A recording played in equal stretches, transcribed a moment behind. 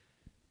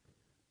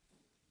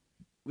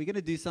we're going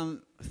to do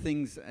some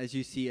things, as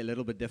you see, a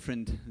little bit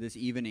different this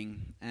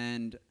evening.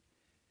 And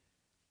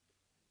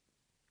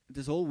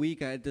this whole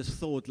week I had this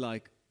thought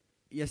like,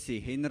 yes,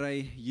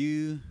 Henre,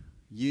 you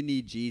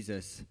need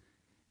Jesus.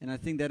 And I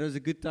think that was a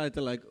good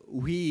title, like,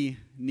 we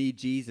need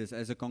Jesus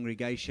as a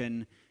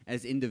congregation,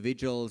 as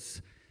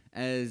individuals,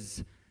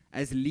 as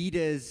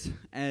leaders,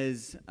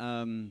 as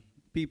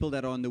people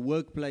that are in the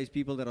workplace,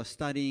 people that are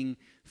studying,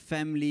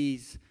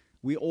 families.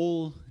 We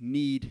all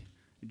need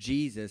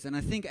Jesus. And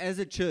I think as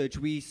a church,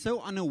 we're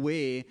so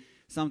unaware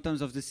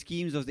sometimes of the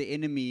schemes of the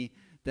enemy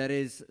that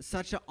is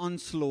such an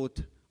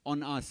onslaught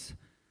on us.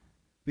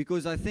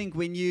 Because I think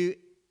when you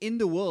in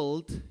the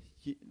world,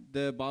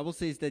 the Bible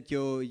says that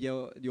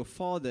your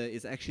father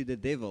is actually the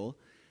devil,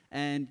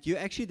 and you're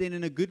actually then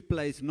in a good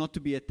place not to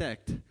be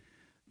attacked,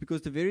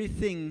 because the very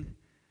thing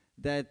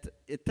that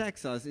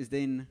attacks us is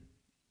then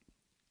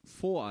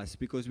for us,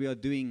 because we are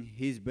doing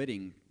his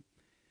bidding.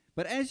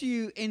 But as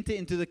you enter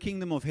into the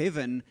kingdom of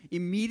heaven,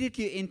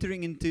 immediately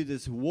entering into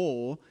this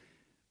war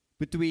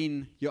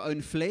between your own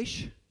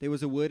flesh. There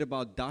was a word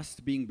about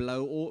dust being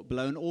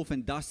blown off,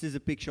 and dust is a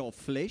picture of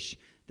flesh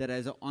that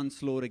has an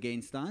onslaught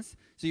against us.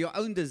 So your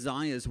own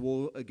desires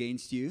war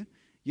against you.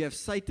 You have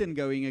Satan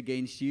going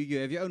against you. You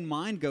have your own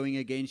mind going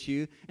against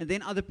you. And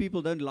then other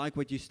people don't like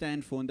what you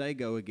stand for, and they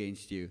go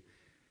against you.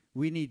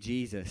 We need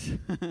Jesus.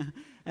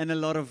 And a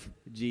lot of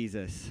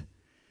Jesus.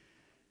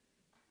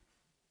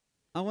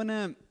 I want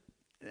to,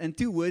 and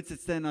two words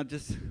that stand out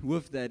just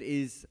with that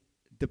is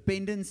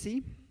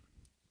dependency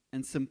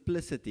and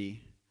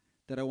simplicity,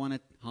 that I want to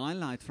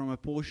highlight from a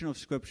portion of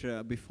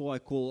Scripture before I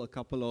call a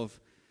couple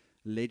of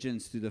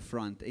legends to the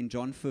front in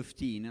John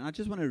 15. And I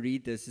just want to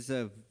read this. It's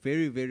a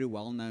very, very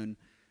well-known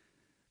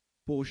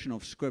portion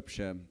of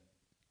Scripture.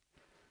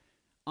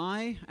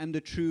 I am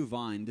the true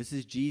vine. This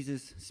is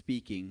Jesus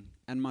speaking.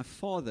 And my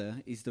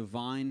Father is the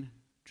vine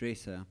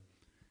dresser.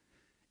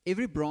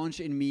 Every branch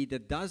in me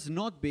that does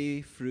not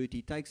bear fruit,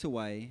 he takes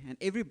away. And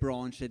every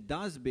branch that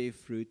does bear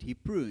fruit, he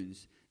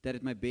prunes, that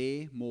it may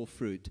bear more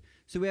fruit.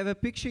 So we have a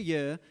picture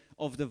here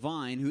of the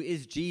vine, who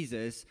is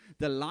Jesus,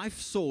 the life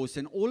source,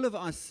 and all of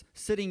us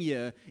sitting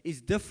here is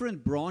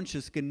different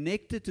branches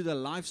connected to the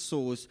life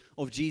source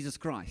of Jesus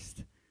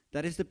Christ.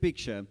 That is the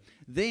picture.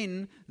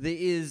 Then there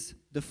is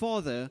the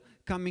Father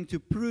coming to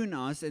prune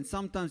us, and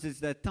sometimes it's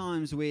that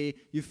times where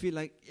you feel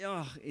like,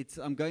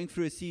 I'm going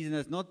through a season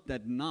that's not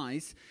that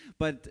nice,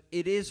 but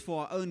it is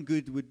for our own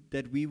good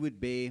that we would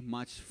bear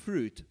much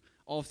fruit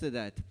after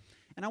that.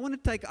 And I want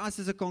to take us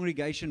as a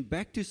congregation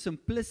back to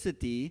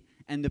simplicity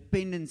and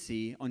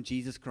dependency on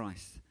Jesus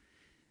Christ.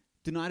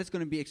 Tonight is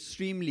going to be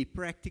extremely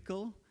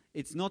practical.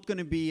 It's not going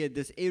to be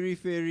this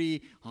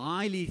airy-fairy,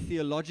 highly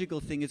theological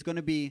thing. It's going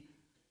to be,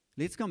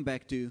 let's come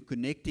back to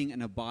connecting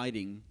and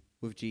abiding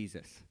with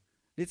Jesus.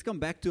 Let's come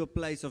back to a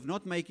place of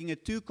not making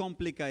it too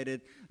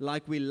complicated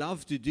like we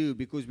love to do,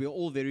 because we're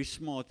all very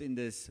smart in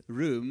this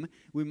room.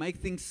 We make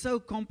things so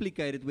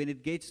complicated when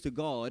it gets to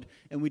God,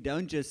 and we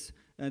don't just,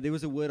 there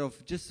was a word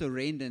of just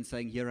surrender and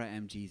saying, here I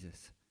am,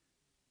 Jesus.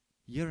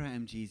 Here I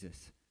am,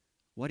 Jesus.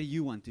 What do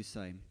you want to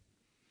say?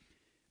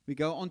 We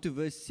go on to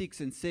verse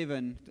 6 and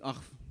 7,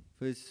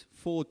 verse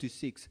 4 to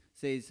 6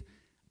 says,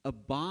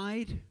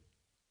 abide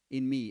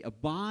in me,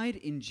 abide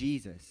in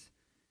Jesus,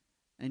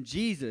 and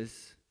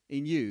Jesus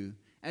in you,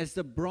 as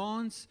the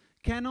branch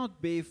cannot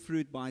bear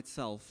fruit by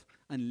itself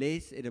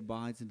unless it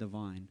abides in the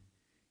vine.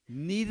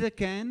 Neither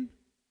can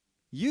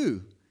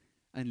you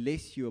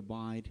unless you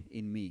abide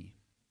in me.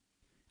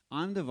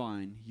 I'm the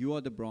vine, you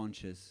are the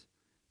branches.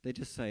 They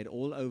just say it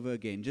all over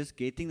again, just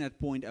getting that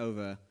point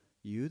over.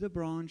 You the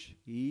branch,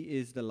 he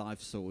is the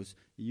life source.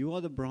 You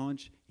are the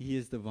branch, he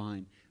is the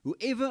vine.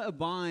 Whoever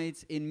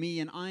abides in me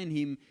and I in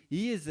him,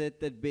 he is it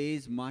that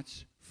bears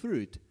much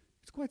fruit.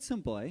 It's quite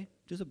simple, eh?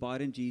 Just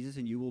abide in Jesus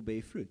and you will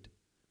bear fruit.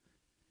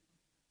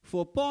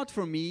 For apart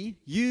from me,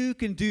 you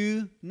can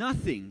do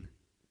nothing.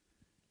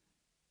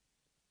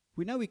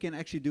 We know we can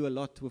actually do a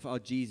lot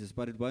without Jesus,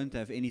 but it won't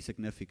have any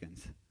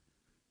significance.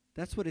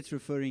 That's what it's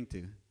referring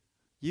to.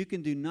 You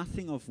can do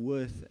nothing of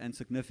worth and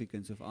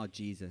significance without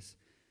Jesus.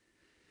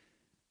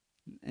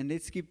 And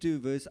let's skip to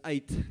verse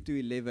 8 to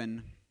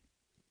 11.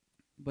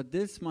 But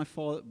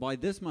by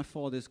this my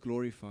Father is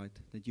glorified,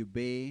 that you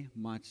bear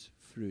much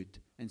fruit,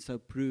 and so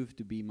prove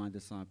to be my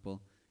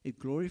disciple. It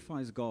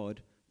glorifies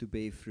God to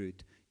bear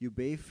fruit. You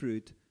bear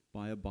fruit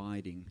by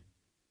abiding.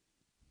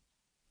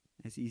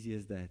 As easy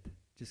as that.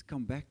 Just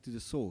come back to the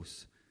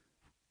source.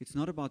 It's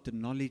not about the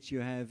knowledge you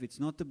have. It's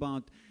not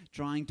about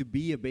trying to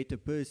be a better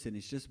person.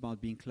 It's just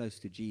about being close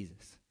to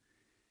Jesus.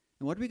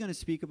 And what we're going to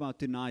speak about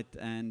tonight,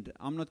 and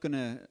I'm not going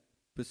to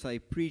per se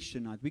preach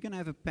tonight, we're going to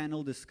have a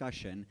panel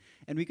discussion,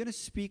 and we're going to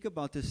speak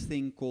about this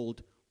thing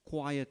called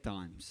quiet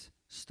times,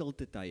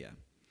 stilte tye.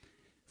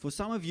 For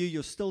some of you,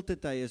 your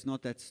stilte tye is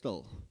not that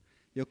still.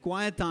 Your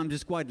quiet time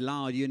is quite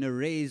loud. You're in a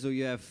race or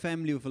you have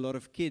family with a lot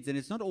of kids, and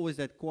it's not always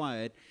that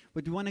quiet,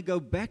 but we want to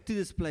go back to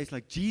this place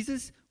like,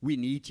 Jesus, we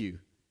need you.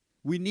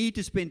 We need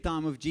to spend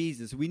time with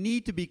Jesus. We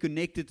need to be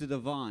connected to the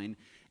vine.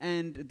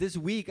 And this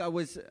week I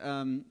was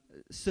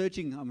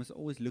searching. I must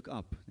always look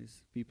up.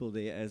 There's people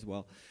there as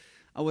well.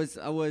 I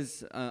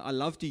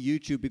love to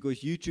YouTube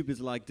because YouTube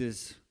is like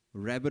this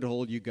rabbit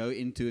hole you go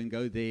into and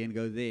go there,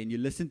 and you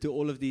listen to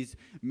all of these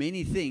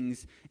many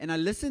things. And I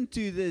listened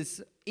to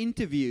this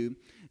interview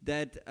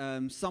that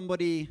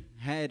somebody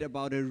had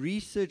about a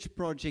research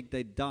project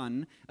they'd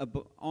done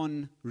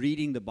on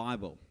reading the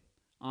Bible.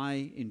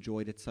 I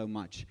enjoyed it so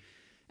much.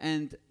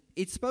 And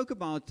it spoke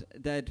about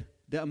that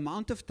the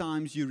amount of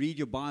times you read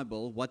your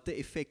Bible, what the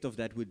effect of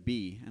that would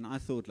be. And I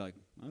thought, like,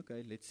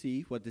 okay, let's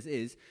see what this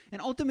is.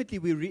 And ultimately,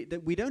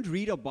 we don't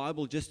read our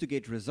Bible just to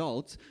get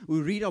results.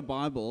 We read our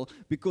Bible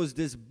because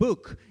this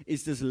book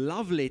is this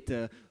love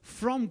letter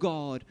from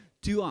God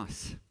to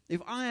us.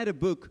 If I had a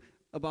book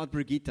about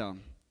Brigitte,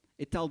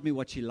 it told me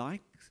what she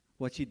likes,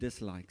 what she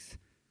dislikes,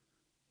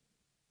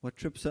 what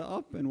trips her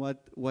up, and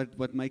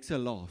what makes her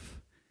laugh.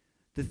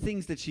 The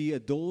things that she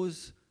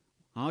adores,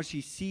 how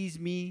she sees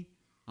me,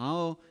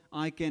 how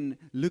I can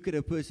look at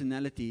her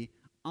personality.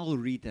 I'll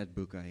read that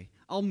book,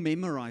 I'll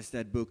memorize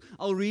that book.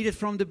 I'll read it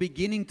from the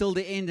beginning till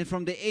the end, and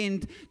from the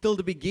end till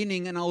the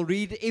beginning, and I'll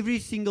read every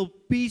single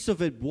piece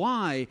of it.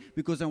 Why?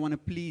 Because I want to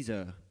please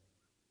her.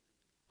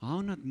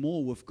 How not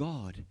more with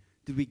God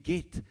do we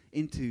get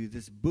into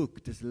this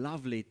book, this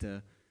love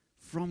letter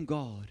from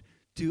God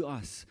to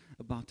us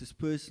about this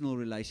personal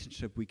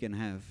relationship we can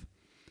have.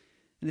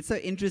 And it's so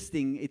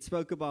interesting. It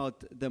spoke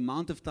about the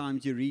amount of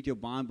times you read your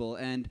Bible,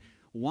 and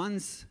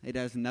once it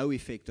has no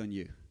effect on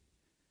you.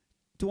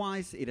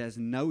 Twice it has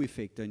no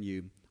effect on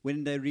you.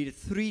 When they read it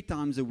 3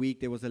 times a week,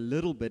 there was a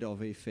little bit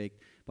of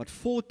effect. But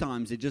 4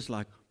 times, it just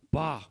like,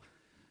 bah,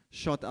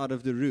 shot out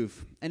of the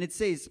roof. And it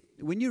says,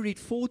 when you read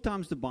 4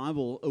 times the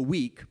Bible a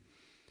week,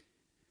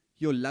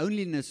 your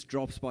loneliness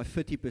drops by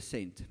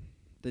 50%.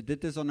 They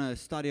did this on a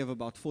study of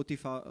about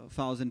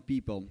 40,000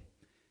 people.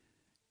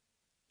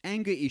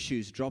 Anger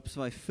issues drops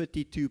by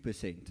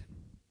 52%.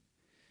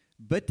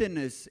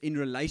 Bitterness in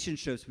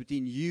relationships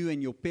between you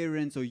and your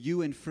parents, or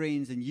you and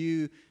friends, and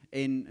you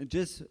in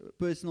just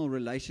personal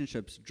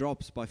relationships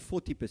drops by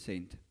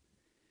 40%.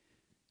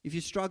 If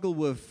you struggle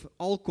with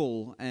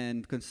alcohol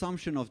and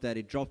consumption of that,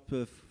 it drops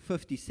by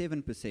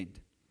 57%.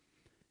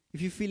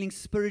 If you're feeling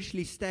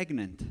spiritually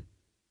stagnant,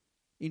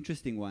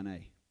 interesting one, eh?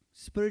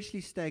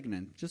 Spiritually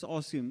stagnant, just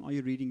ask him, are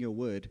you reading your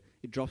word?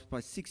 It drops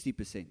by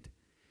 60%.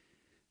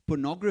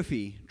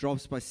 Pornography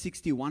drops by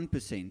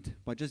 61%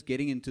 by just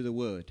getting into the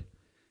word.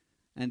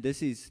 And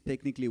this is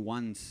technically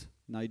once.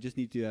 Now you just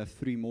need to have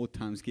 3 more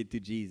times get to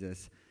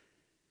Jesus.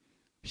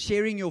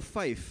 Sharing your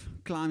faith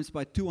climbs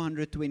by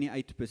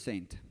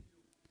 228%.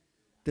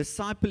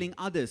 Discipling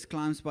others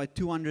climbs by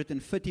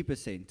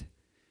 250%. And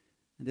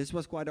this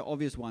was quite an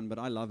obvious one, but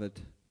I love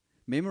it.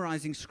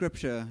 Memorizing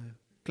scripture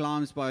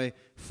climbs by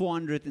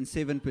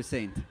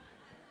 407%.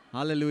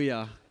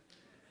 Hallelujah.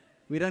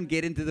 We don't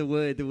get into the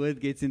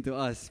word gets into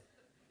us.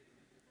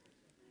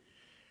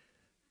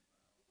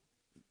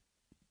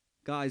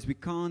 Guys, we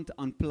can't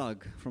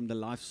unplug from the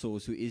life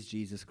source who is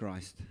Jesus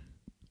Christ.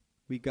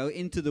 We go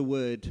into the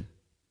word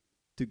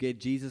to get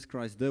Jesus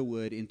Christ, the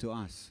word, into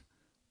us,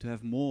 to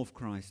have more of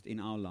Christ in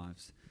our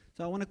lives.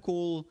 So I want to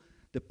call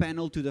the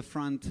panel to the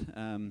front.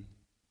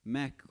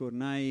 Mac,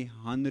 Cornay,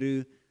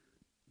 Henre,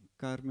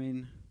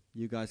 Carmen,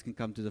 you guys can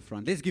come to the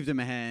front. Let's give them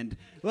a hand.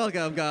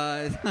 Welcome,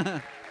 guys.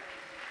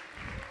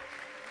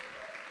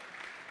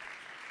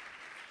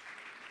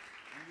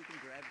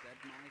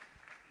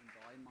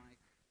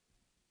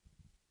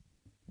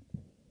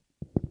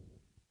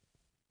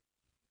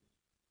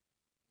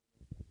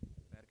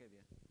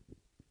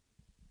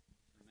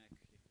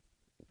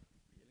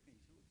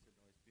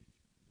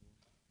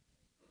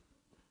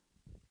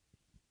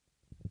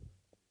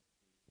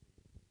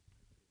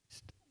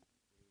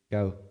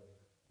 Go.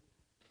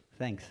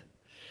 Thanks.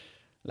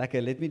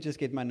 Lekker, let me just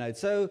get my notes.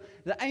 So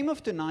the aim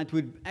of tonight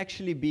would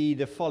actually be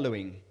the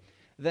following,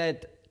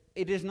 that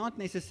it is not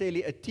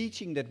necessarily a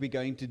teaching that we're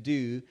going to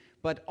do,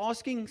 but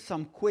asking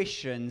some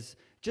questions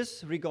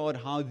just regard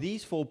how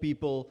these 4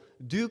 people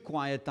do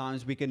quiet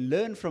times. We can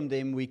learn from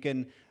them. We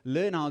can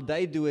learn how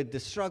they do it, the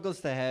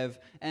struggles they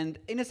have, and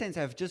in a sense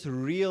have just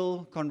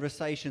real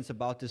conversations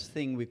about this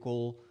thing we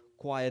call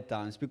quiet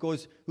times.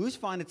 Because who's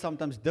find it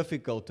sometimes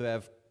difficult to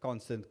have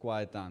constant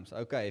quiet times?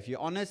 Okay, if you're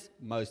honest,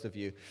 most of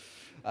you.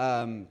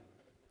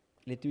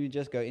 Let me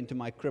just go into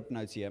my crypt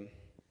notes here.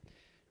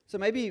 So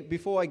maybe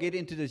before I get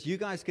into this, you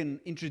guys can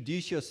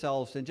introduce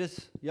yourselves and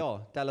just,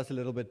 tell us a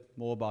little bit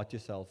more about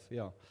yourself.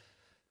 Go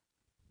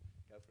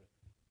for it.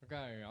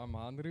 Okay, I'm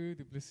Henre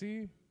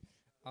Lategan.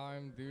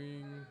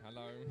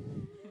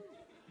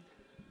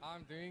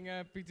 I'm doing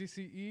a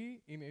PGCE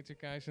in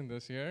education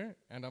this year,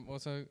 and I'm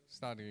also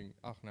studying.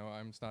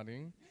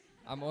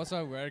 I'm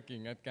also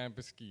working at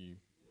Campus Ski.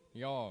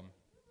 Yeah.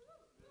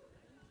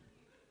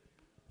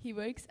 He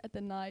works at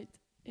the night,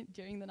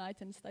 during the night,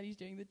 and studies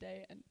during the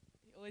day, and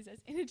he always has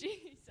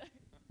energy. So,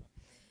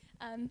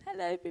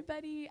 hello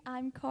everybody,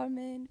 I'm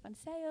Carmen van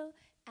Sale,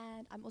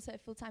 and I'm also a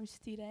full-time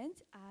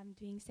student. I'm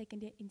doing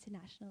second year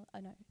international. Oh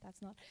no,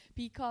 that's not.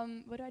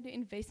 BCom. What do I do?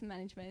 Investment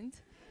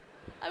management.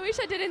 I wish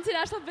I did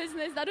international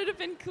business. That would have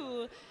been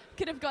cool.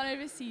 Could have gone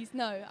overseas.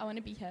 No, I want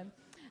to be here.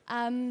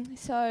 And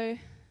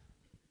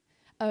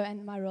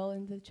my role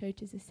in the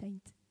church is a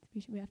saint.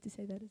 We have to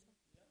say that as well.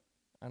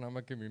 And I'm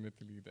a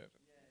community leader.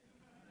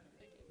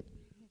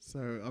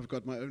 So I've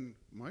got my own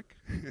mic.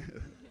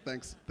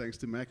 Thanks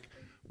to Mac.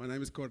 My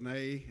name is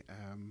Corné.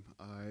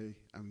 I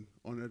am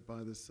honored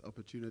by this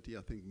opportunity.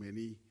 I think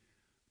many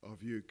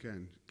of you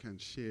can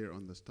share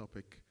on this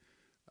topic.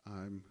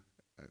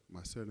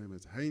 My surname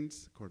is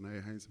Heinz,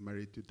 Corné Heinz,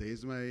 married to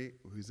Desmay,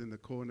 who's in the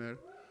corner.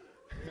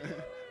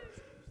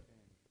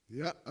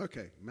 Yeah,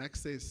 okay.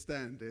 Max says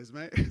stand,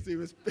 Desmay. He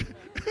was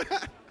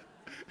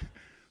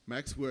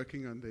Max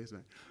working on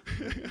Desmay.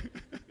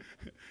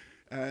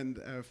 And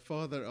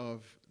father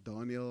of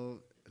Daniel,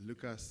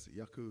 Lucas,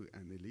 Yaku,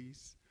 and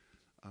Elise.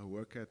 I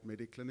work at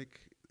Mediclinic.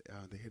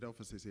 The head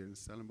office is here in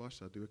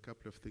Stellenbosch. I do a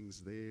couple of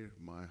things there.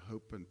 My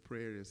hope and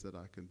prayer is that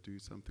I can do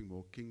something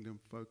more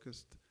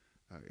kingdom-focused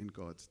in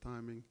God's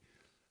timing.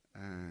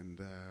 And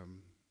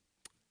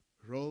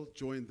Roll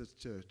joined this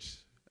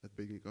church at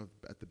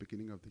the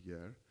beginning of the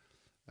year.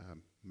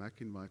 Mac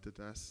invited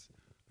us.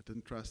 I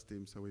didn't trust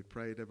him, so we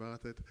prayed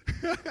about it.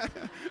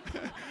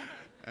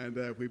 And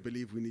we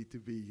believe we need to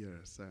be here.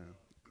 So,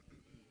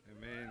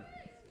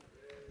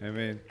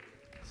 Amen.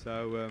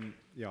 So,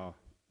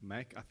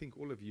 Mac, I think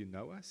all of you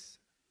know us.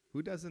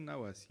 Who doesn't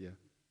know us here?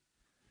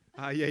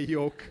 Yeah,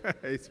 York.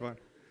 It's fine.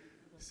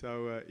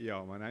 So,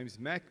 my name's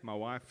Mac. My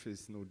wife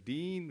is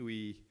Nordine.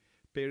 We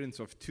parents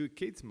of 2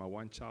 kids. My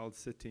one child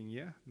sitting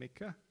here,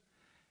 Mecca.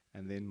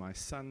 And then my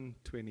son,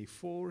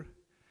 24.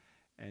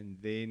 And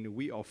then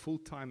we are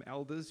full-time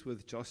elders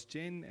with Josh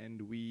Jen,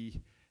 and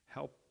we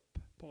help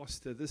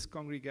pastor this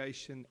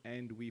congregation,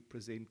 and we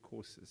present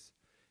courses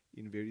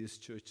in various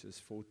churches,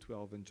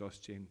 412 and Josh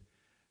Jen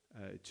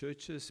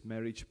churches,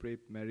 marriage prep,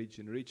 marriage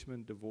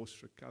enrichment,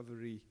 divorce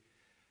recovery,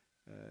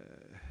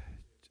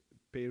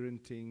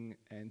 parenting,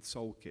 and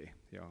soul care.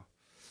 Yeah.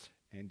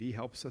 And he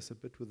helps us a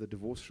bit with the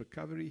divorce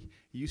recovery.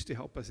 He used to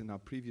help us in our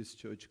previous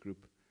church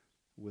group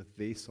with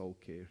their soul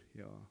care.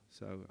 Yeah.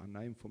 So I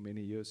know him for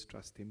many years,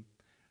 trust him.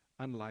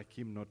 Unlike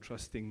him not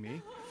trusting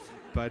me.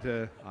 But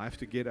I have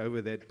to get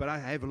over that. But I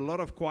have a lot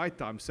of quiet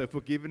time, so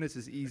forgiveness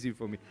is easy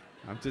for me.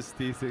 I'm just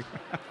teasing.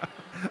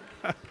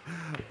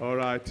 All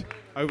right,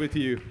 over to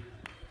you.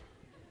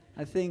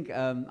 I think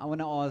I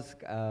want to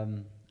ask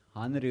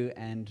Henre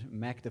and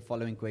Mac the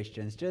following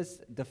questions.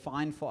 Just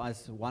define for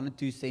us 1 or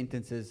 2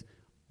 sentences.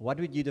 What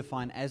would you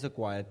define as a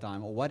quiet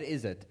time, or what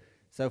is it?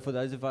 So for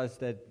those of us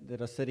that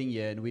are sitting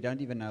here and we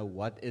don't even know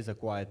what is a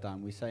quiet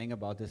time, we're saying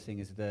about this thing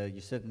is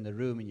you sit in the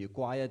room and you're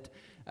quiet,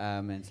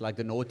 and it's like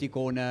the naughty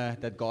corner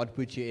that God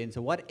puts you in.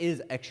 So what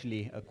is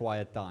actually a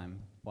quiet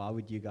time? Why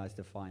would you guys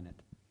define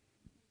it?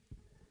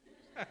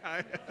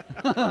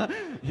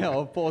 Yeah,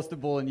 I'll pause the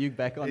ball and you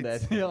back on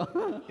that.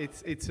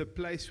 It's a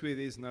place where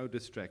there's no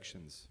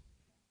distractions.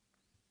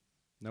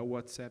 No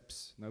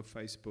WhatsApps, no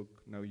Facebook,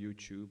 no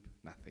YouTube,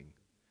 nothing.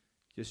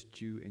 Just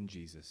you and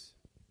Jesus.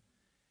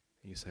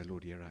 And you say,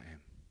 Lord, here I am.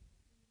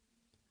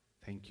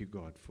 Thank you,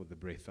 God, for the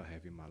breath I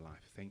have in my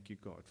life. Thank you,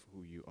 God, for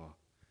who you are.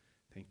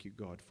 Thank you,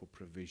 God, for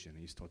provision.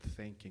 And you start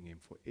thanking Him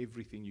for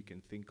everything you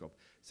can think of.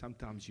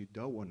 Sometimes you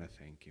don't want to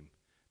thank Him,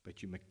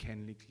 but you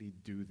mechanically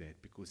do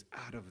that because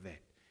out of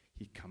that,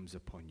 He comes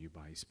upon you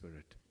by His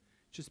Spirit.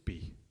 Just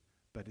be.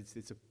 But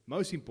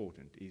most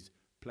important is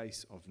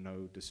place of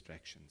no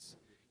distractions.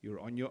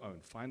 You're on your own.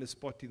 Find a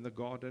spot in the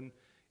garden,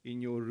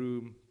 in your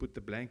room, put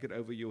the blanket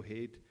over your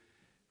head.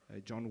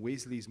 John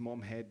Wesley's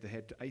mom had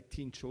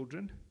 18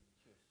 children.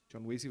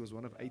 John Wesley was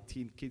one of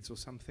 18 kids or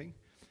something.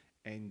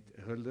 And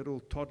her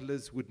little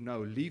toddlers would know,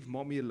 leave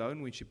mommy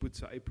alone when she puts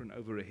her apron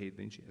over her head,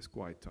 then she has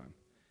quiet time.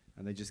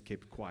 And they just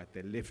kept quiet.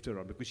 They left her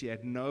on because she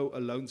had no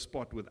alone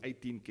spot with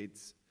 18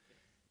 kids.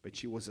 But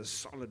she was a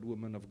solid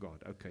woman of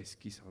God. Okay,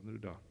 skis Henre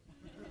daar.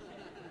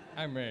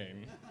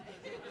 Amen.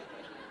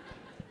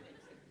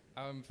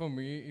 For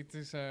me,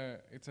 it's a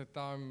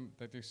time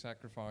that you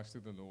sacrifice to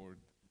the Lord,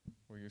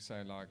 where you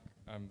say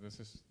this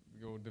is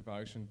your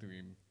devotion to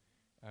Him.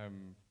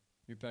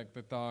 You take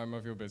the time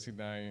of your busy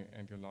day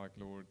and you're like,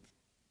 Lord,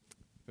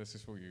 this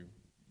is for you.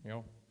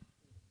 Yeah.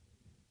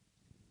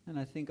 And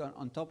I think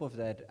on top of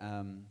that,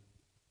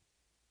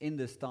 in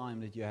this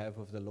time that you have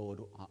with the Lord,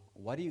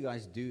 what do you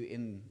guys do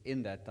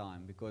in that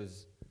time?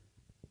 Because,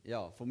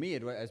 for me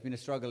it has been a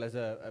struggle as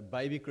a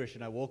baby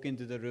Christian. I walk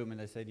into the room and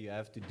they said, you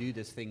have to do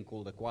this thing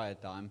called a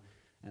quiet time.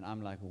 And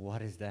I'm like,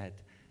 what is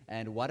that?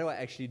 And what do I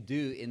actually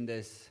do in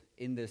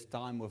this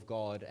time with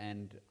God?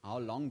 And how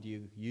long do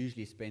you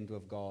usually spend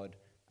with God?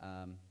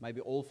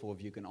 Maybe all 4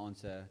 of you can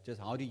answer. Just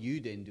how do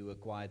you then do a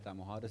quiet time,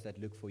 or how does that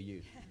look for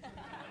you?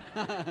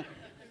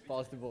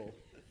 Pass the ball.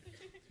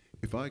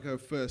 if I go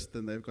first,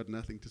 then they've got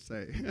nothing to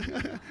say.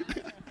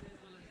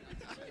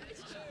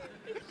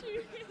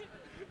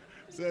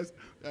 So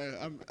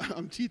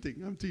I'm cheating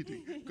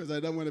because I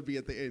don't want to be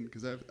at the end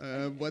because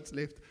what's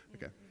left?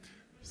 Okay,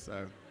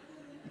 so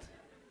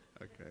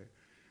okay.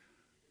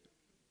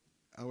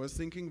 I was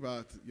thinking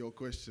about your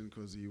question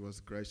because he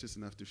was gracious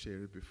enough to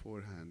share it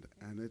beforehand.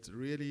 And it's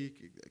really,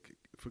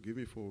 forgive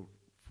me for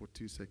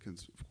 2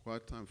 seconds,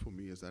 quiet time for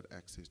me is that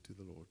access to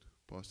the Lord,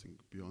 passing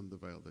beyond the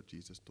veil that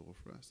Jesus tore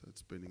for us. It's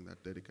spending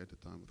that dedicated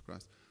time with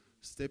Christ.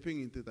 Stepping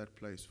into that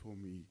place for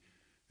me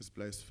is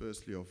place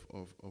firstly of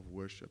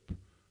worship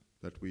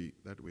that we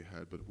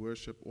had, but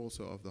worship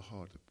also of the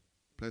heart,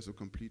 a place of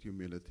complete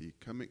humility.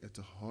 It's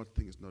a heart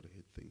thing, it's not a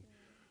head thing.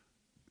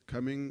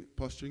 Coming,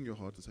 posturing your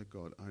heart and say,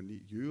 God, I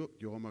need you.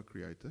 You are my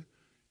creator.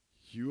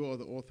 You are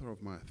the author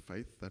of my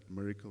faith, that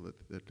miracle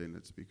that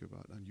Leonard speak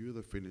about, and you're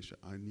the finisher.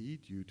 I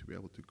need you to be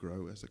able to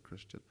grow as a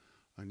Christian.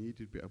 I need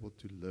you to be able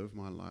to live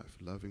my life,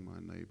 loving my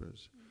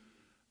neighbors.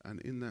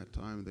 And in that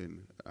time,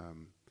 then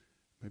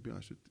maybe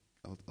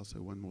I'll say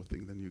one more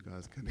thing, then you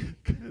guys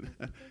can.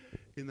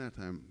 In that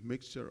time,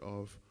 mixture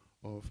of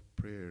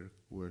prayer,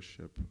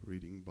 worship,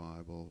 reading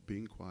Bible,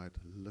 being quiet,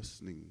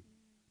 listening.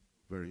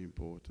 Very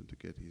important to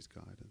get his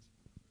guidance.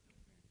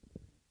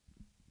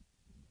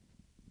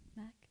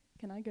 Mac,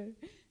 can I go?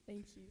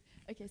 Thank you.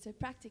 Okay, so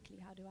practically,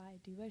 how do I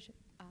do worship?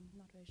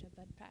 Not worship,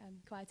 but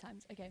quiet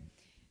times. Okay,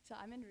 so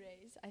I'm in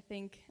Raise. I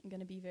think I'm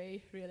going to be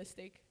very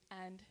realistic,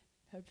 and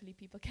hopefully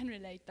people can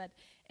relate, but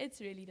it's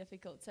really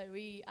difficult. So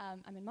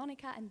I'm in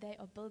Monica, and they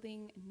are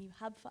building a new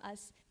hub for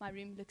us. My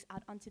room looks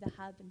out onto the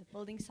hub and the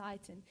building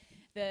site, and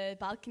the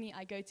balcony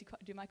I go to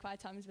do my quiet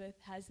times with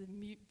has the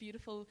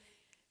beautiful.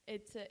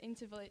 It's an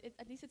interval.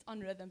 At least it's on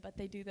rhythm, but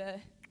they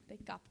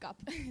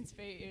cup. It's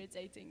very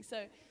irritating.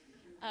 So,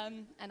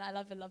 and I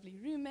love a lovely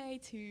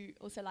roommate who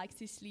also likes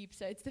to sleep.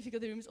 So it's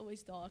difficult. The room's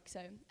always dark.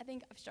 So I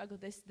think I've struggled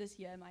this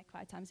year. My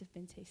quiet times have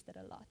been tested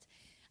a lot.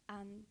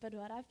 But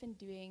what I've been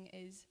doing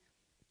is,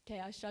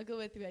 I struggle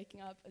with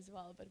waking up as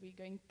well. But we're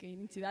going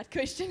into that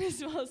question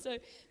as well. So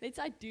let's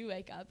say I do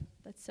wake up.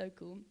 That's so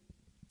cool.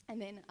 And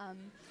then I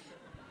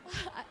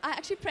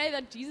actually pray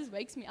that Jesus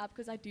wakes me up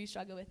because I do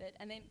struggle with it.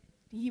 And then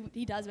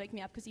he does wake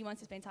me up because he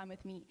wants to spend time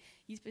with me.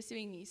 He's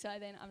pursuing me. So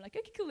then I'm like,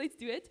 okay, cool, let's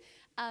do it.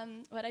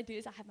 What I do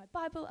is I have my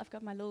Bible. I've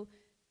got my little,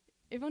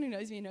 everyone who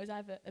knows me knows I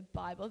have a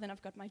Bible. Then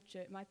I've got my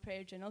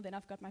prayer journal. Then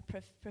I've got my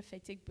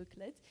prophetic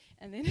booklet.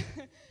 And then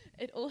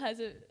it all has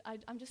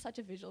I'm just such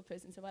a visual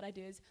person. So what I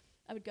do is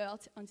I would go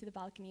out onto the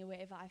balcony or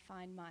wherever I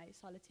find my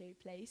solitary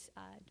place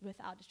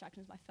without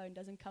distractions. My phone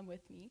doesn't come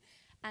with me.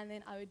 And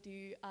then I would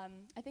do,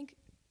 I think,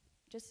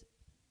 just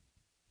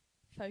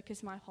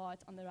focus my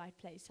heart on the right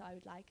place. So I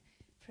would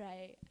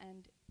pray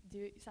and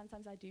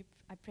sometimes I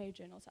pray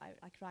journals. I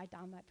write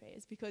down my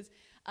prayers because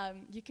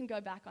you can go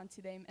back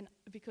onto them, and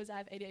because I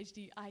have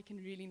ADHD, I can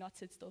really not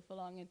sit still for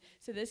long. And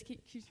so this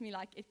keeps me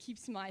it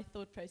keeps my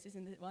thought process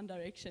in the one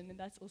direction, and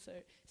that's also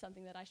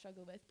something that I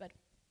struggle with. But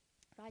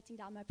writing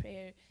down my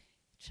prayer,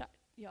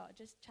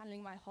 just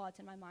channeling my heart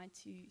and my mind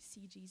to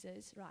see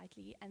Jesus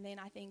rightly. And then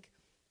I think,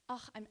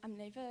 I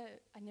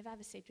never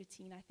have a set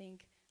routine. I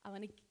think I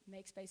want to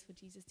make space for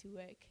Jesus to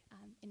work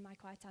in my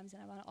quiet times,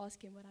 and I want to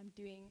ask him what I'm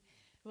doing,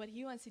 what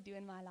he wants to do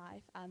in my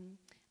life.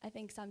 I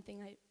think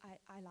something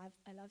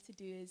I love to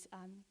do is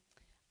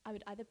I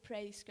would either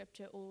pray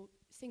scripture or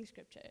sing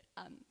scripture.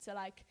 So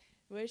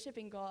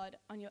worshiping God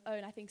on your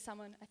own. I think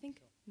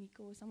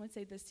Nico or someone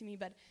said this to me,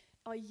 but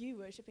are you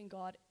worshiping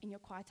God in your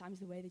quiet times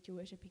the way that you're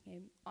worshiping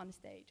him on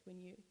stage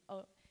when you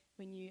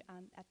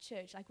at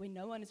church, when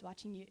no one is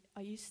watching you?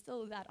 Are you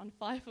still that on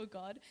fire for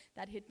God?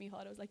 That hit me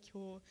hard. I was like,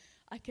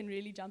 I can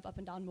really jump up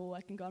and down more.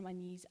 I can go on my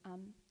knees.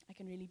 I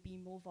can really be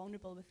more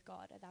vulnerable with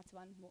God. That's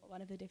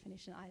one of the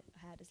definitions I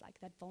had is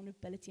that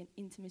vulnerability and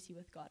intimacy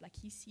with God.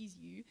 He sees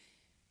you.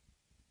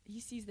 He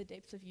sees the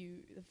depths of you,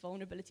 the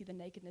vulnerability, the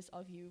nakedness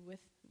of you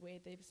where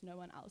there's no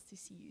one else to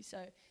see you. So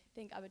I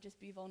think I would just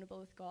be vulnerable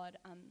with God.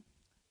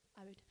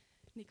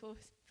 Nico was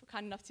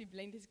kind enough to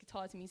lend his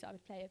guitar to me, so I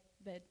would play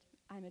a bit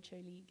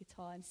amateurly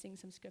guitar and sing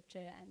some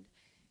scripture and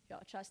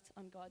trust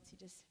on God to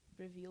just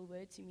reveal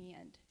word to me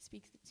and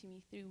speak to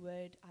me through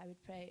word. I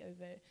would pray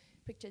over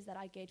pictures that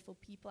I get for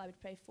people. I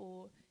would pray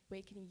for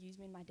where can he use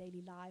me in my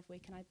daily life, where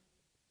can I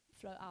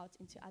flow out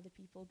into other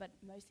people, but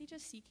mostly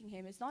just seeking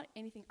him. It's not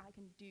anything I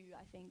can do.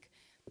 I think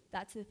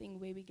that's the thing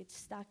where we get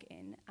stuck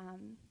in,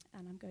 and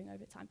I'm going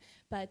over time,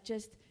 but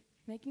just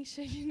making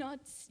sure you're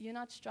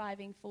not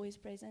striving for his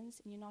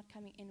presence, and you're not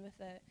coming in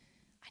with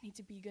I need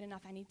to be good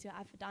enough.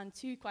 I've done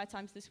 2 quiet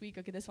times this week.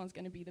 Okay, this one's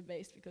going to be the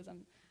best because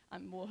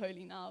I'm more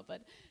holy now.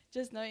 But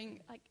just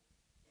knowing,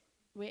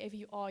 wherever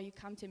you are, you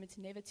come to him. It's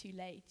never too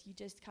late. You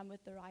just come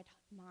with the right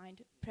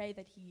mind. Pray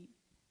that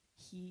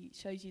he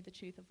shows you the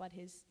truth of what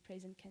his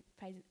presence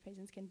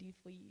can do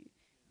for you.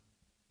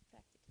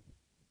 Practically.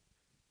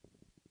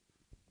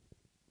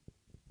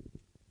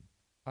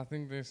 I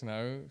think there's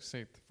no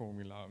set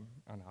formula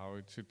on how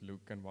it should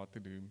look and what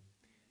to do.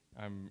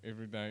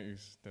 Every day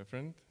is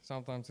different.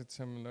 Sometimes it's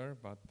similar,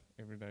 but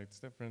every day it's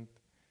different.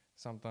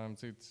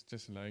 Sometimes it's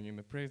just laying in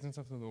the presence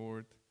of the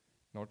Lord.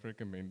 Not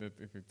recommended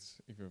if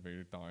you're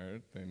very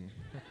tired, then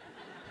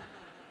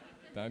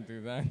don't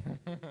do that.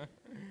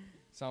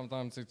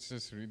 Sometimes it's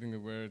just reading the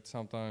word.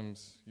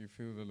 Sometimes you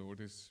feel the Lord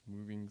is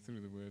moving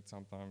through the word.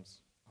 Sometimes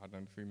I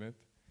don't feel it.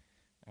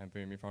 And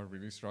then if I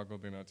really struggle,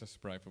 then I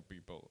just pray for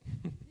people.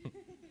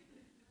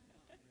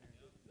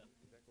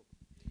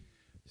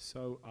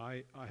 So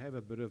I have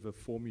a bit of a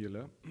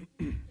formula,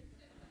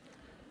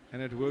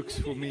 and it works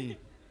for me.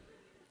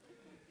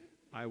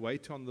 I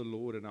wait on the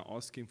Lord and I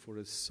ask Him for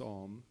a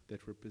psalm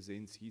that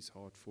represents His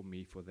heart for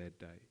me for that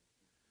day.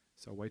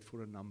 So I wait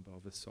for a number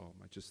of a psalm.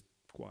 I just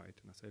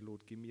quiet and I say,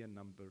 Lord, give me a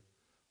number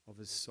of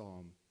a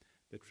psalm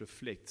that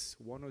reflects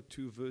 1 or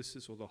 2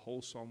 verses or the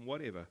whole psalm,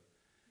 whatever,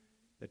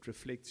 that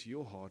reflects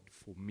your heart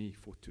for me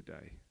for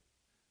today.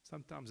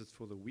 Sometimes it's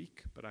for the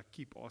week, but I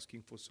keep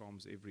asking for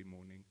psalms every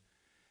morning.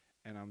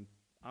 And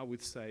I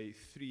would say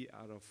 3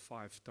 out of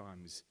 5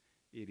 times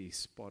it is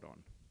spot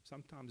on.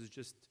 Sometimes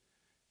it's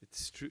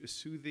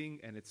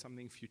soothing and it's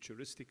something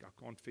futuristic.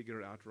 I can't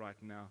figure it out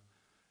right now.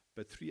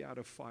 But 3 out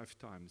of 5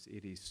 times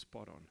it is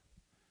spot on.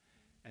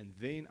 And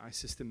then I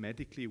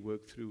systematically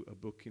work through a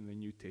book in the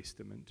New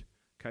Testament.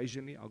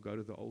 Occasionally I'll go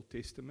to the Old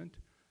Testament,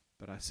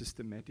 but I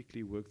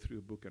systematically work through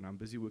a book, and I'm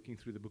busy working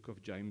through the book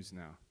of James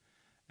now.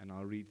 And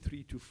I'll read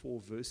 3 to 4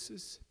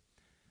 verses.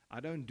 I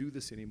don't do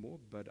this anymore,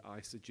 but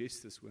I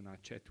suggest this when I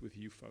chat with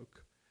you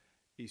folk,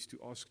 is to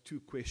ask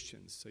 2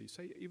 questions. So you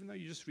say, even though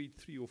you just read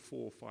 3 or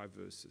 4 or 5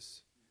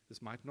 verses,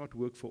 this might not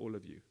work for all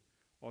of you.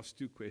 Ask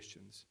 2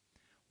 questions.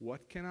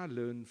 What can I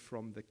learn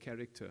from the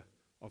character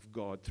of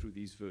God through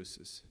these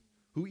verses?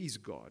 Who is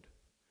God?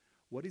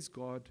 What is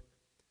God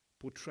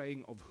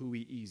portraying of who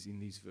He is in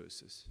these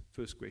verses?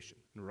 First question,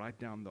 and write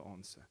down the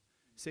answer.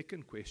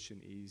 Second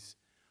question is,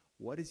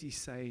 what is He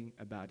saying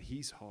about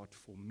His heart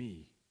for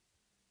me?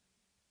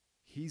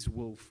 His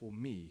will for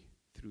me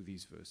through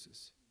these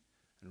verses.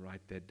 And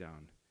write that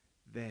down.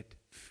 That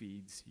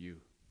feeds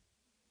you.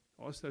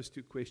 Ask those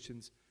 2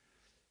 questions.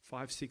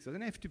 5, 6.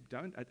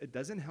 It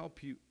doesn't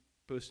help you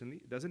personally.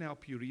 It doesn't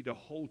help you read a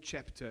whole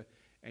chapter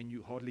and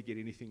you hardly get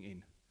anything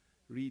in.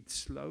 Read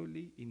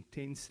slowly,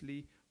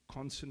 intensely,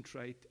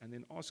 concentrate, and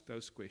then ask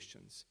those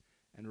questions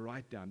and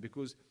write down.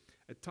 Because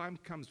a time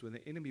comes when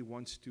the enemy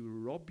wants to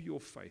rob your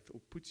faith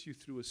or puts you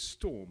through a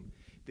storm,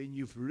 then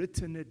you've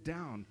written it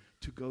down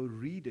to go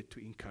read it to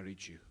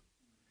encourage you.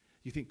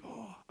 You think,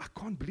 oh, I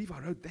can't believe I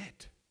wrote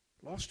that.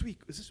 Last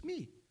week, is this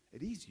me?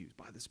 It is you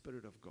by the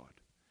Spirit of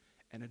God.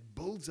 And it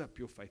builds up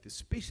your faith,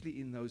 especially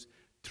in those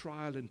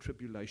trial and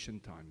tribulation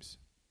times.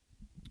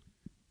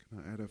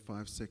 Can I add a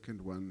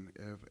 5-second one?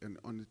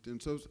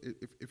 And so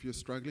if you're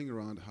struggling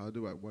around,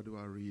 what do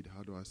I read?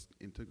 How do I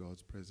enter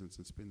God's presence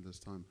and spend this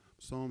time?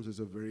 Psalms is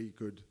a very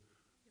good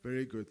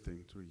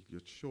thing to read.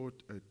 It's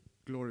short, it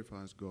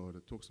glorifies God.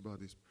 It talks about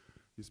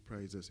His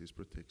praises, His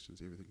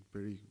protections, everything.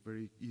 Very,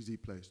 very easy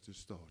place to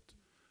start,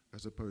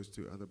 as opposed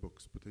to other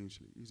books,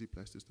 potentially. Easy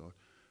place to start.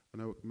 I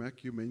know,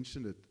 Mac, you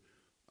mentioned it.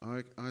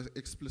 I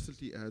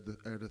explicitly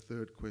add a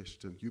third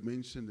question. You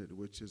mentioned it,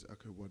 which is,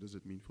 okay, what does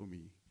it mean for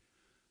me?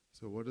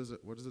 So what does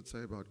it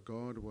say about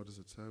God? What does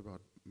it say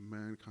about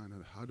mankind?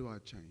 And how do I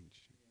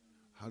change?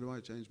 How do I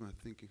change my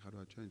thinking? How do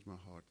I change my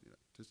heart? Yeah,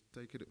 just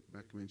take it.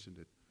 Mac mentioned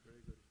it.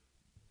 Very good.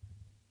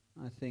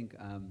 I think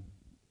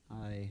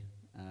I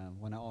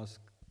want to ask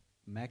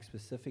Mac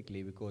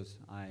specifically because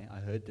I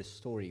heard this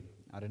story.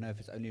 I don't know if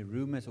it's only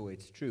rumors or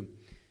it's true,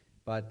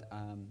 but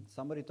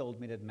somebody told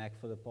me that, Mac,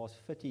 for the past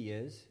 50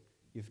 years,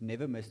 you've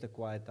never missed a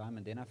quiet time,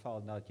 and then I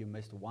found out you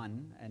missed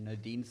one, and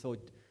Nadine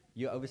thought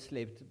you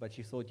overslept, but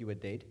she thought you were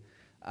dead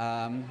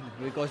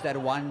because that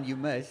one you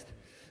missed.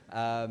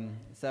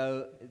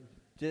 So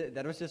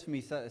that was just for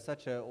me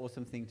such an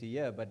awesome thing to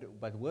hear.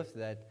 But with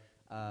that,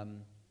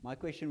 my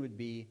question would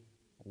be,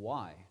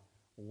 why?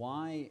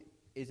 Why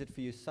is it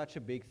for you such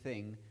a big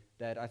thing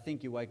that I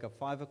think you wake up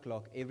 5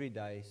 o'clock every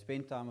day,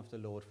 spend time with the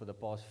Lord for the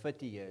past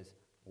 50 years?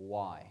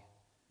 Why?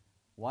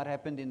 What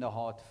happened in the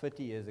heart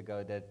 50 years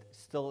ago that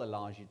still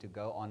allows you to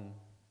go on,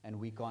 and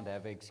we can't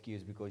have an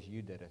excuse because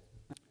you did it?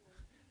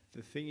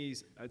 The thing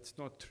is, it's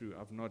not true.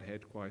 I've not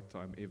had quiet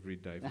time every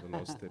day for the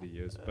last 30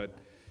 years, but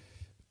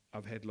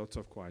I've had lots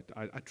of quiet.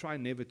 I try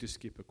never to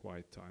skip a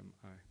quiet time.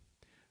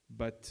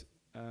 But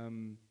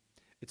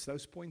it's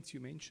those points you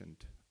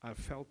mentioned. I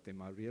felt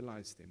them. I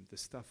realized them. The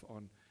stuff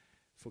on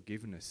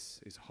forgiveness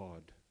is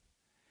hard.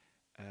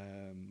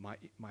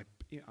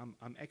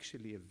 I'm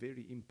actually a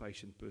very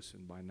impatient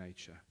person by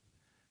nature.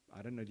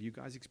 I don't know, do you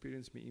guys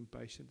experience me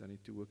impatient? I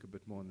need to work a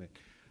bit more on that.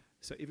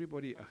 So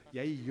everybody,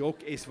 jy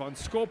jok is van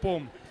skop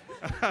hom.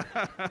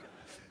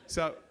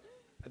 So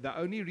the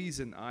only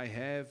reason I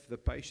have the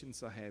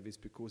patience I have is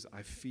because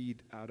I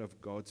feed out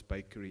of God's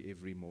bakery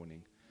every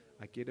morning.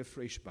 I get a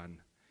fresh bun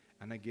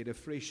and I get a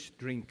fresh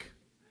drink,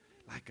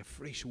 like a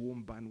fresh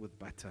warm bun with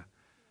butter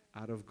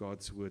out of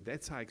God's word.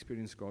 That's how I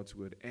experience God's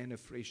word, and a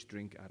fresh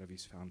drink out of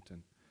His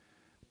fountain.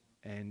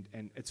 And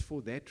it's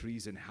for that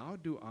reason. How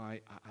do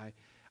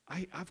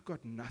I've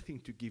got nothing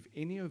to give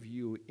any of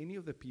you, any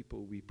of the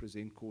people we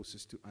present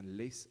courses to,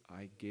 unless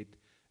I get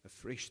a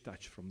fresh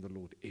touch from the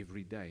Lord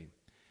every day.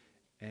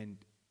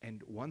 And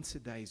once a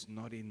day is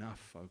not enough,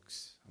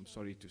 folks. I'm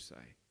sorry to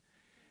say.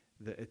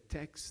 The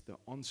attacks, the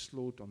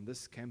onslaught on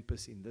this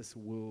campus, in this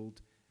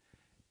world,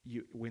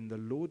 when the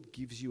Lord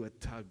gives you a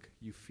tug,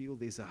 you feel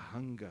there's a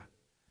hunger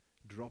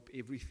drop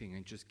everything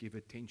and just give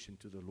attention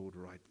to the Lord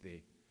right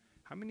there?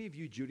 How many of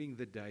you during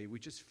the day, we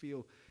just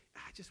feel,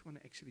 I just want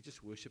to actually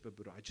just worship a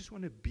bit. I just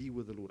want to be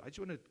with the Lord. I just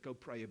want to go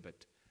pray a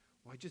bit.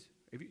 Or do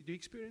you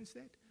experience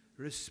that?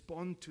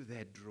 Respond to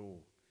that draw,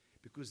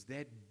 because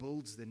that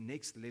builds the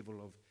next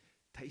level of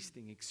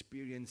tasting,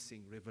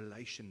 experiencing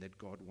revelation that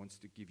God wants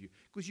to give you.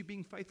 Because you're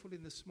being faithful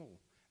in the small.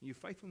 And you're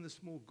faithful in the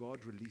small, God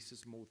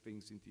releases more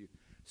things into you.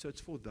 So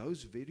it's for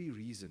those very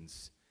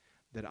reasons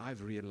that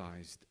I've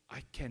realized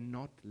I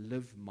cannot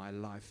live my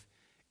life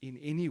in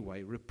any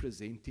way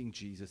representing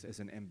Jesus as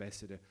an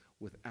ambassador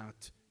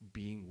without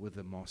being with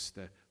the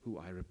Master who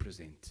I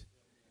represent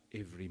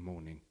every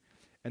morning.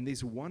 And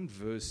there's one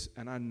verse,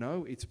 and I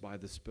know it's by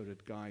the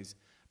Spirit, guys,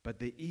 but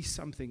there is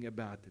something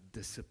about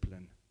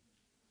discipline.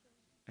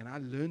 And I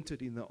learned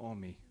it in the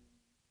army.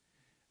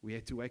 We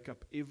had to wake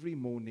up every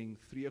morning,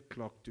 3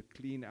 o'clock, to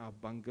clean our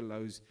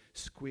bungalows,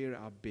 square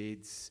our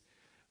beds.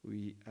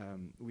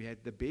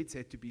 The beds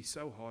had to be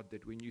so hard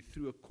that when you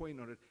threw a coin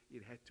on it,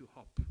 it had to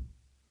hop.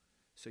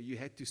 So you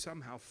had to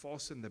somehow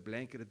fasten the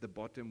blanket at the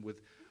bottom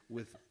with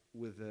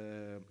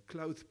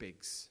clothes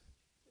pegs.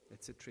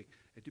 That's a trick.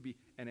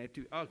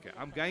 Okay,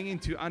 I'm going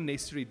into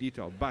unnecessary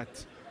detail,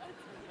 but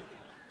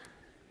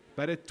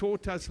it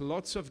taught us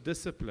lots of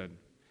discipline.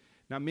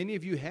 Now, many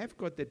of you have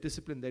got that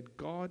discipline that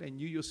God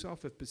and you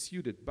yourself have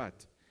pursued it,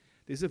 but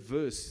there's a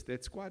verse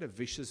that's quite a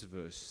vicious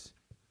verse.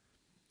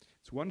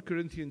 It's 1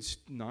 Corinthians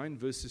 9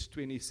 verses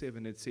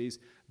 27. It says,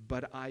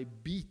 "But I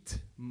beat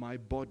my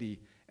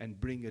body and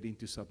bring it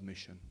into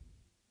submission."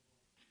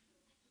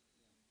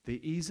 There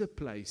is a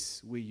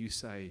place where you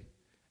say,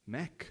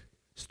 Mac,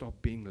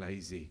 stop being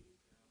lazy.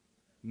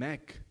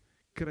 Mac,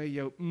 kry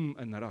jou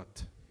in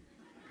rat.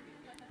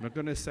 I'm not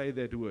going to say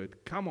that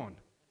word. Come on.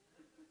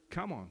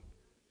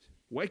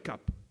 Wake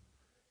up.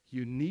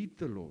 You need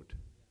the Lord.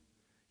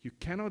 You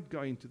cannot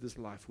go into this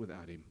life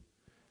without Him.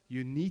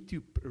 You need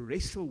to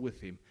wrestle with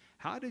Him.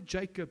 How did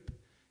Jacob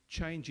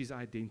change his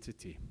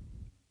identity?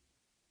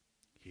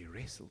 He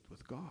wrestled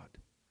with God.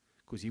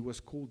 Because he was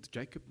called,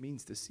 Jacob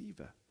means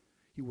deceiver.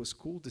 He was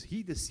called,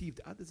 he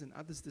deceived others and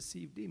others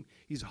deceived him.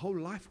 His whole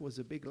life was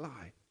a big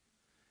lie.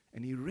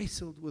 And he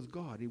wrestled with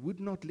God. He would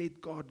not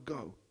let God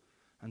go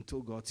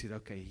until God said,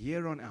 okay,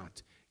 here on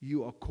out,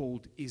 you are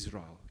called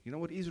Israel. You know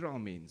what Israel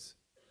means?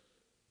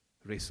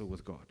 Wrestle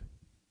with God.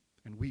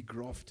 And we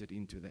grafted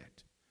into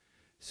that.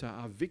 So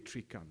our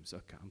victory comes.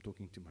 Okay, I'm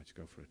talking too much.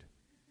 Go for it.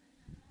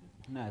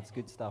 No, it's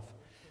good stuff.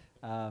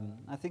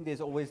 I think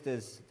there's always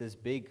this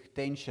big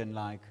tension,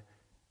 like,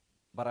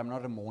 but I'm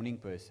not a morning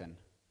person.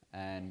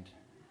 And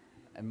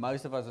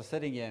most of us are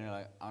sitting here and you're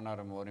like, I'm not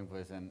a morning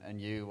person. And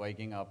you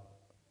waking up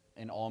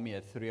in army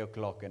at 3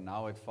 o'clock and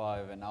now at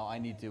 5 and now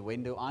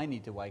when do I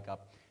need to wake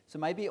up? So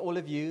maybe all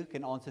of you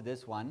can answer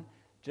this one.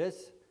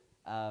 Just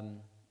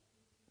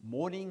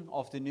morning,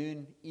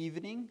 afternoon,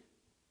 evening,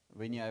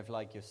 when you have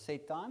like your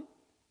set time.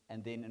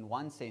 And then in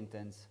one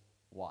sentence,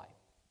 why?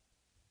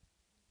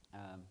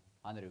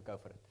 Henre, go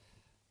for it.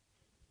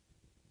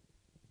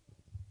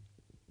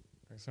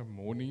 Okay, so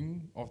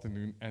morning,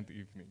 afternoon, and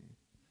evening.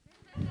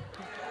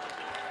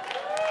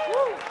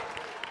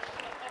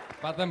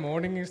 But the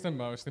morning is the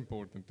most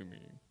important to me.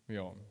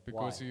 Yeah,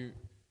 because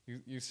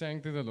you're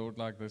saying to the Lord,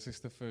 like, this is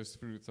the first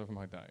fruits of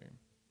my day.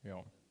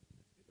 Yeah.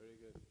 Very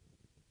good.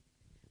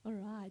 All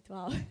right,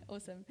 wow,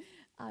 awesome.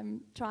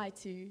 Try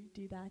to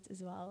do that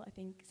as well. I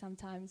think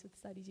sometimes with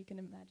studies, you can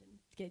imagine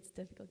it gets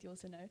difficult, you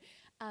also know.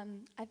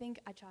 I think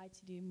I try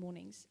to do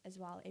mornings as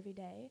well every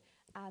day.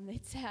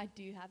 Let's say I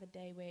do have a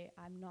day where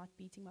I'm not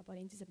beating my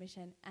body into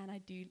submission and I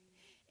do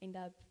end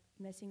up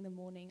missing the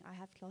morning. I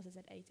have classes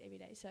at 8 every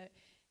day, so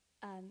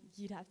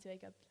you'd have to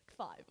wake up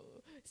like 5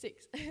 or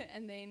 6.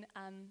 And then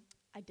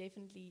I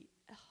definitely,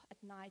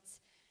 at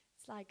nights,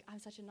 it's like I'm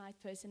such a night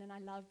person and I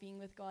love being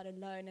with God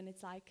alone, and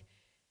it's like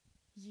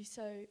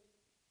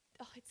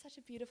it's such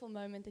a beautiful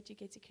moment that you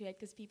get to create,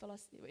 because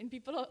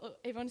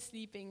everyone's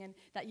sleeping, and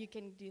that you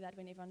can do that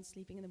when everyone's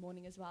sleeping in the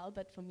morning as well.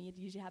 But for me, it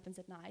usually happens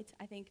at night.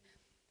 I think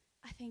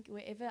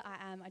wherever I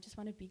am, I just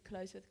want to be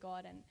close with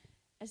God, and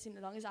as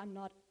long as I'm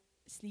not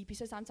sleepy.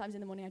 So sometimes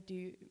in the morning I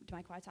do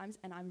my quiet times,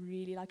 and I'm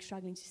really like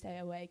struggling to stay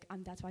awake.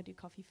 That's why I do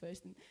coffee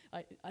first, and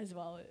as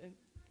well. And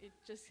it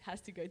just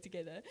has to go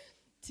together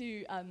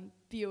to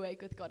be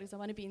awake with God, because I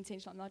want to be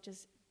intentional. I'm not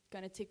just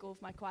going to tick off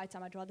my quiet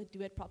time. I'd rather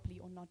do it properly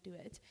or not do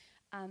it.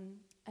 And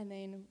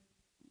then,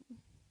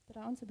 did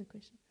I answer the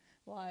question?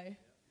 Why?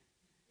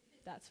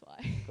 That's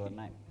why. Good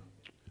night.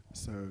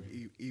 So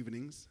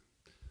evenings,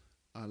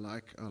 I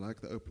like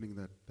the opening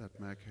that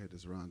Mac had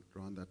is around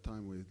that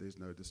time where there's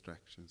no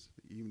distractions.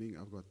 The evening,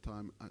 I've got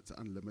time; it's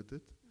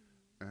unlimited,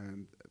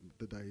 and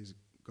the day is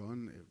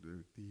gone.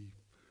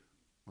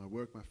 My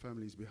work, my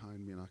family's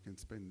behind me, and I can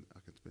spend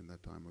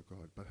that time with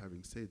God. But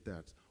having said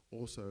that,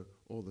 also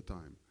all the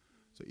time.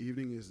 So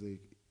evening is the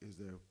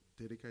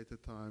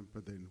dedicated time.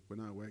 But then when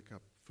I wake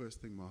up,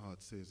 first thing my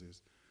heart says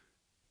is,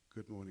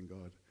 "Good morning,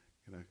 God."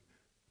 You know,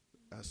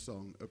 a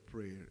song, a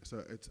prayer.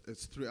 So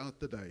it's throughout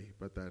the day,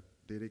 but that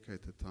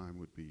dedicated time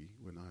would be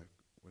when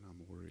I'm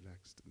more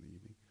relaxed in the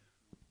evening.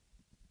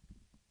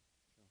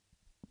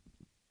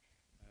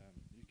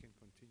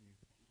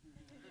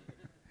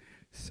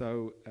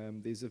 So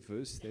there's a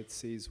verse that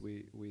says,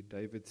 where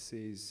David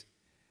says,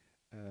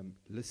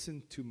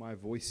 listen to my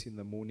voice in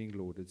the morning,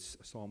 Lord. It's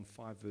Psalm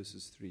 5,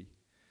 verses 3.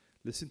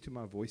 Listen to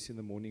my voice in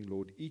the morning,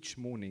 Lord. Each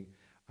morning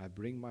I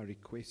bring my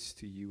requests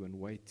to you and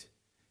wait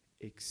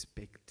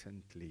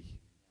expectantly.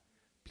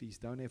 Please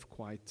don't have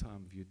quiet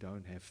time if you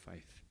don't have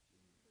faith.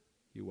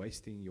 You're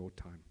wasting your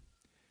time.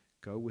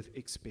 Go with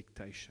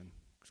expectation.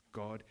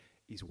 God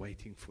is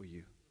waiting for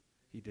you.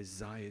 He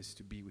desires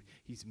to be with.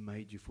 He's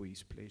made you for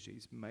His pleasure.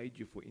 He's made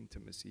you for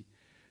intimacy.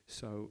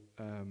 So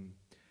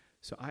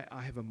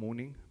I have a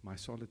morning. My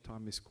solid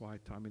time is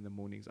quiet time in the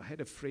mornings. I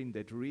had a friend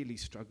that really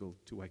struggled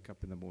to wake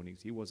up in the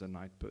mornings. He was a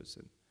night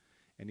person,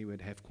 and he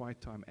would have quiet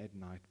time at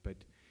night.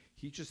 But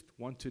he just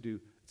wanted to.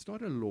 It's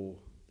not a law.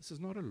 This is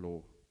not a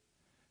law.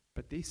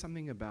 But there's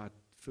something about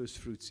first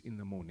fruits in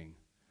the morning.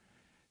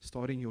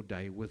 Starting your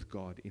day with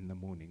God in the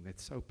morning.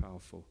 That's so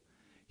powerful.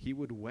 He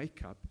would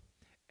wake up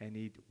and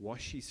he'd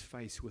wash his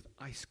face with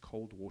ice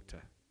cold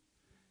water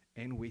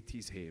and wet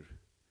his hair.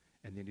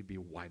 And then he'd be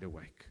wide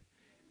awake.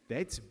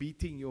 That's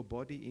beating your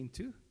body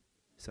into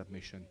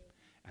submission.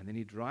 And then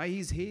he'd dry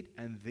his head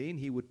and then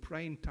he would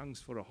pray in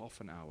tongues for a half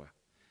an hour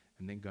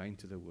and then go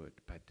into the word.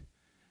 But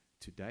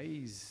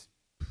today's,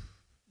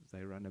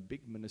 they run a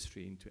big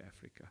ministry into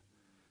Africa.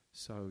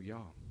 So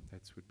yeah,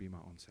 that would be my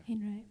answer.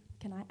 Henre,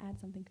 can I add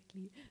something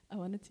quickly? I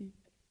wanted to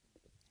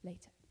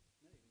later.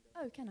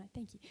 Oh, can I?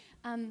 Thank you.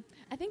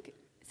 I think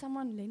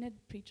Leonard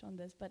preached on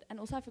this, and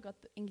also I forgot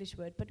the English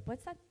word, but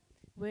what's that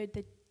word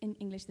that in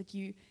English that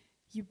you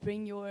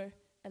bring your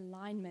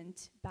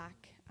alignment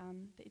back?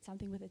 It's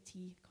something with a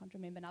T, can't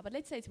remember now, but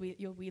let's say it's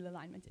your wheel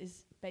alignment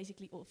is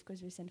basically off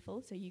because we're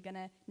sinful, so you're going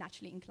to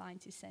naturally incline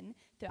to sin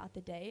throughout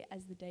the day.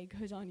 As the day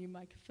goes on, you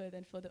might further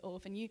and further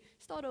off, and you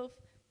start off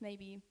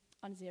maybe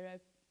on 0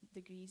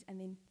 degrees, and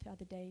then throughout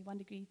the day, 1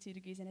 degree, 2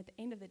 degrees, and at the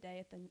end of the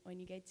day, when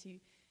you get to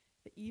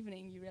the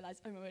evening, you realize,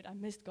 oh my word, I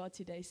missed God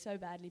today so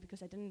badly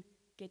because I didn't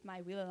get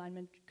my wheel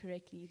alignment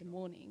correctly the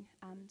morning.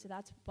 So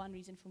that's one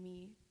reason for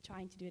me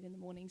trying to do it in the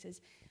mornings is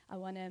I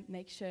want to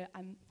make sure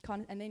and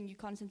then you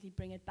constantly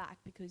bring it back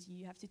because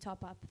you have to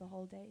top up the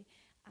whole day.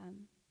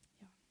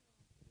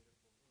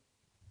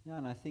 Yeah,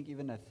 and I think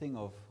even that thing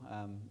of,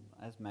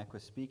 as Mac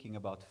was speaking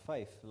about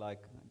faith,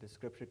 like the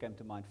scripture came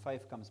to mind,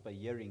 faith comes by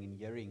hearing and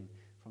hearing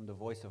from the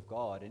voice of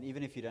God. And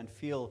even if you don't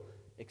feel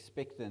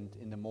expectant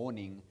in the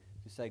morning,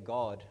 to say,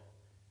 God,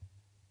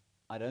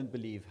 I don't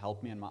believe,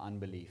 help me in my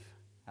unbelief.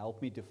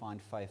 Help me to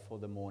find faith for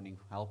the morning.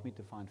 Help me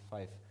to find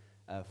faith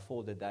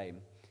for the day.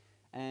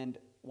 And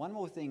one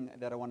more thing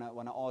that I want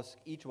to ask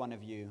each one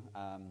of you,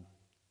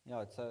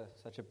 it's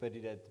such a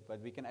pity but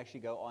we can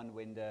actually go on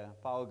when the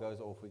power goes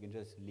off. We can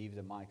just leave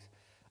the mics.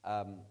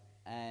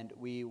 And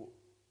we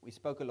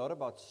spoke a lot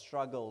about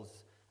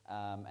struggles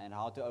and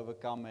how to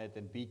overcome it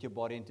and beat your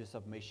body into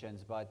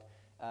submissions. But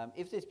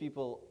if there's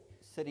people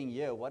sitting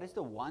here, what is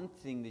the one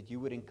thing that you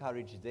would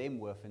encourage them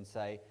with and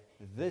say,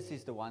 this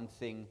is the one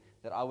thing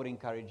that I would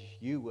encourage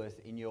you with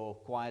in your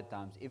quiet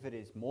times? If it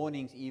is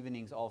mornings,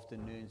 evenings,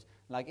 afternoons,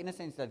 like in a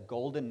sense that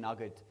golden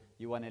nugget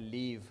you want to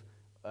leave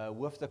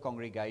with the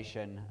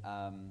congregation,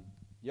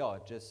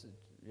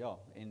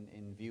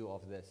 in view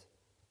of this.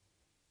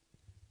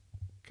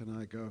 Can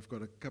I go? I've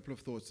got a couple of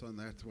thoughts on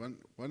that.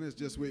 One is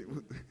just we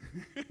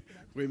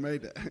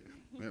made.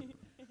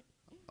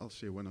 I'll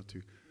share one or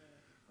two.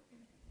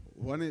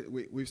 One is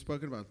we've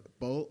spoken about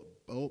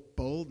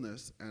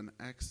boldness and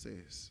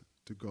access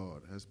to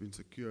God has been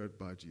secured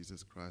by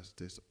Jesus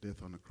Christ's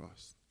death on the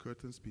cross.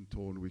 Curtain's been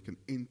torn. We can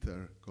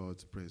enter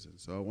God's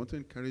presence. So I want to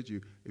encourage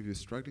you, if you're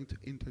struggling to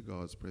enter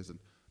God's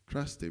presence,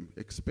 trust Him,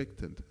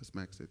 expectant, as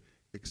Max said,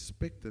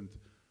 expectant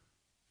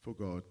for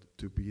God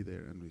to be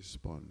there and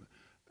respond.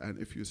 And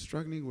if you're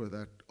struggling with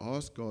that,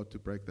 ask God to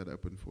break that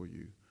open for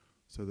you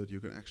so that you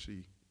can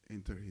actually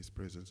enter His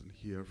presence and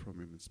hear from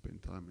Him and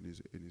spend time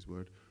in His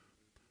Word.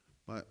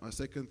 My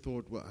second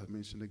thought, what I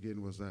mentioned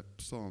again, was that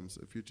Psalms.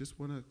 If you just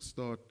want to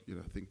start,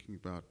 thinking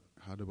about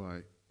how do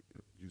I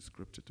use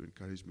Scripture to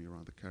encourage me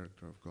around the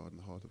character of God and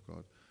the heart of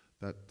God,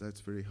 that's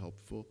very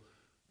helpful.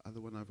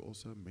 Other one I've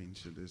also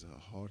mentioned is a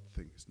heart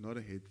thing. It's not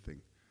a head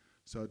thing.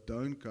 So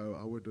don't go,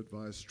 I would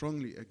advise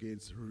strongly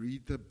against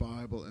read the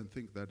Bible and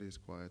think that is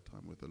quiet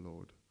time with the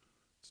Lord.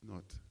 It's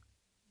not.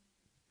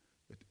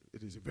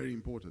 It is very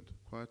important.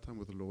 Quiet time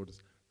with the Lord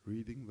is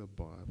reading the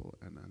Bible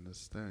and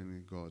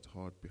understanding God's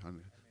heart behind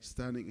it.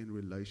 Standing in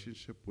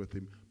relationship with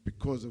Him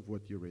because of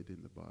what you read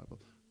in the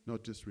Bible.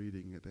 Not just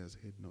reading it as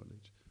head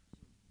knowledge.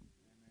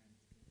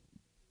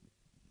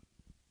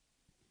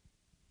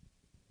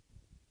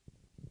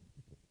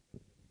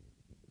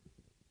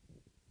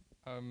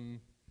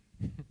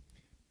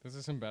 This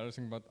is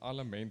embarrassing, but I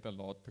lament a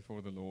lot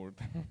before the Lord.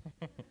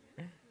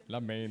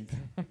 Lament.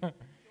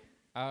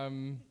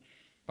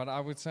 But I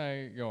would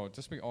say,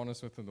 just be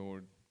honest with the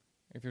Lord.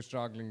 If you're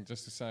struggling,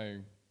 just to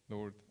say,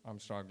 Lord, I'm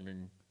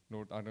struggling.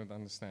 Lord, I don't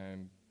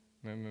understand.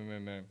 No.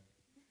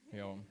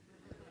 Yeah.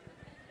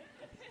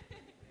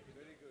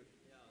 Very good.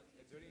 Yeah,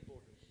 it's very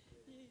important.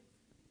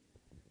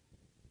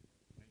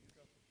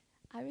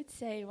 I would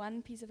say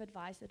one piece of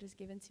advice that was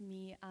given to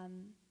me,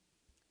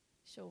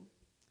 sure,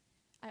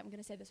 I'm going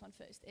to say this one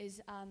first,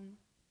 is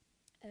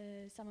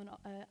someone,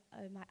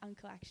 my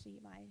uncle actually,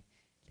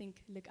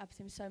 look up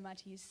to him so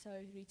much. He's so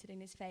rooted in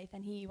his faith,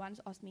 and he once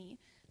asked me,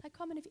 like,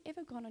 Carmen, have you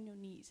ever gone on your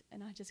knees?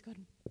 And I just got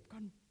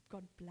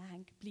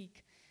blank,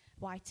 bleak,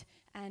 white,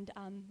 and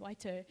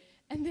whiter.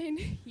 And then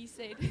he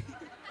said,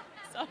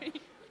 sorry.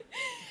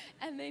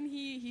 And then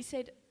he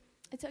said,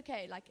 it's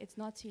okay, like, it's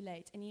not too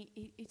late. And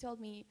he told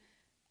me,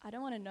 I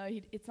don't want to know,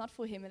 it's not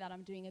for him that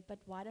I'm doing it, but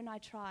why don't I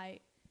try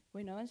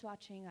when no one's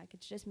watching, like,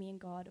 it's just me and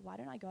God, why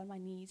don't I go on my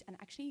knees and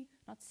actually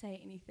not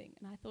say anything?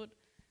 And I thought,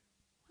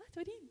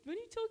 what are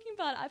you talking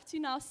about? I have to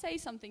now say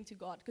something to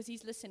God because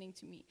he's listening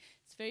to me.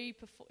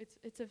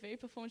 It's a very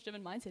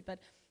performance-driven mindset.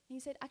 But he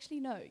said, actually,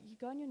 no. You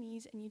go on your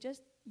knees and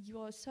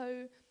you're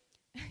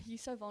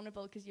so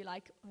vulnerable because you're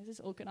like, oh, this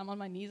is awkward. I'm on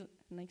my knees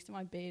next to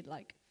my bed.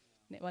 Like,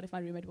 what if my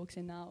roommate walks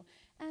in now?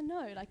 And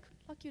no, like,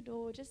 lock your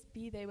door. Just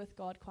be there with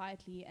God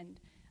quietly. And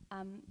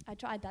I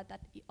tried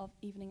that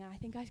evening. I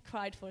think I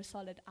cried for a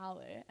solid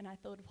hour. And I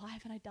thought, why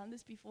haven't I done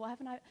this before?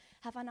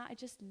 Have I not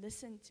just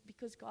listened?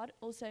 Because God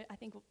also, I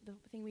think the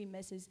thing we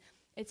miss is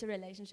it's a relationship.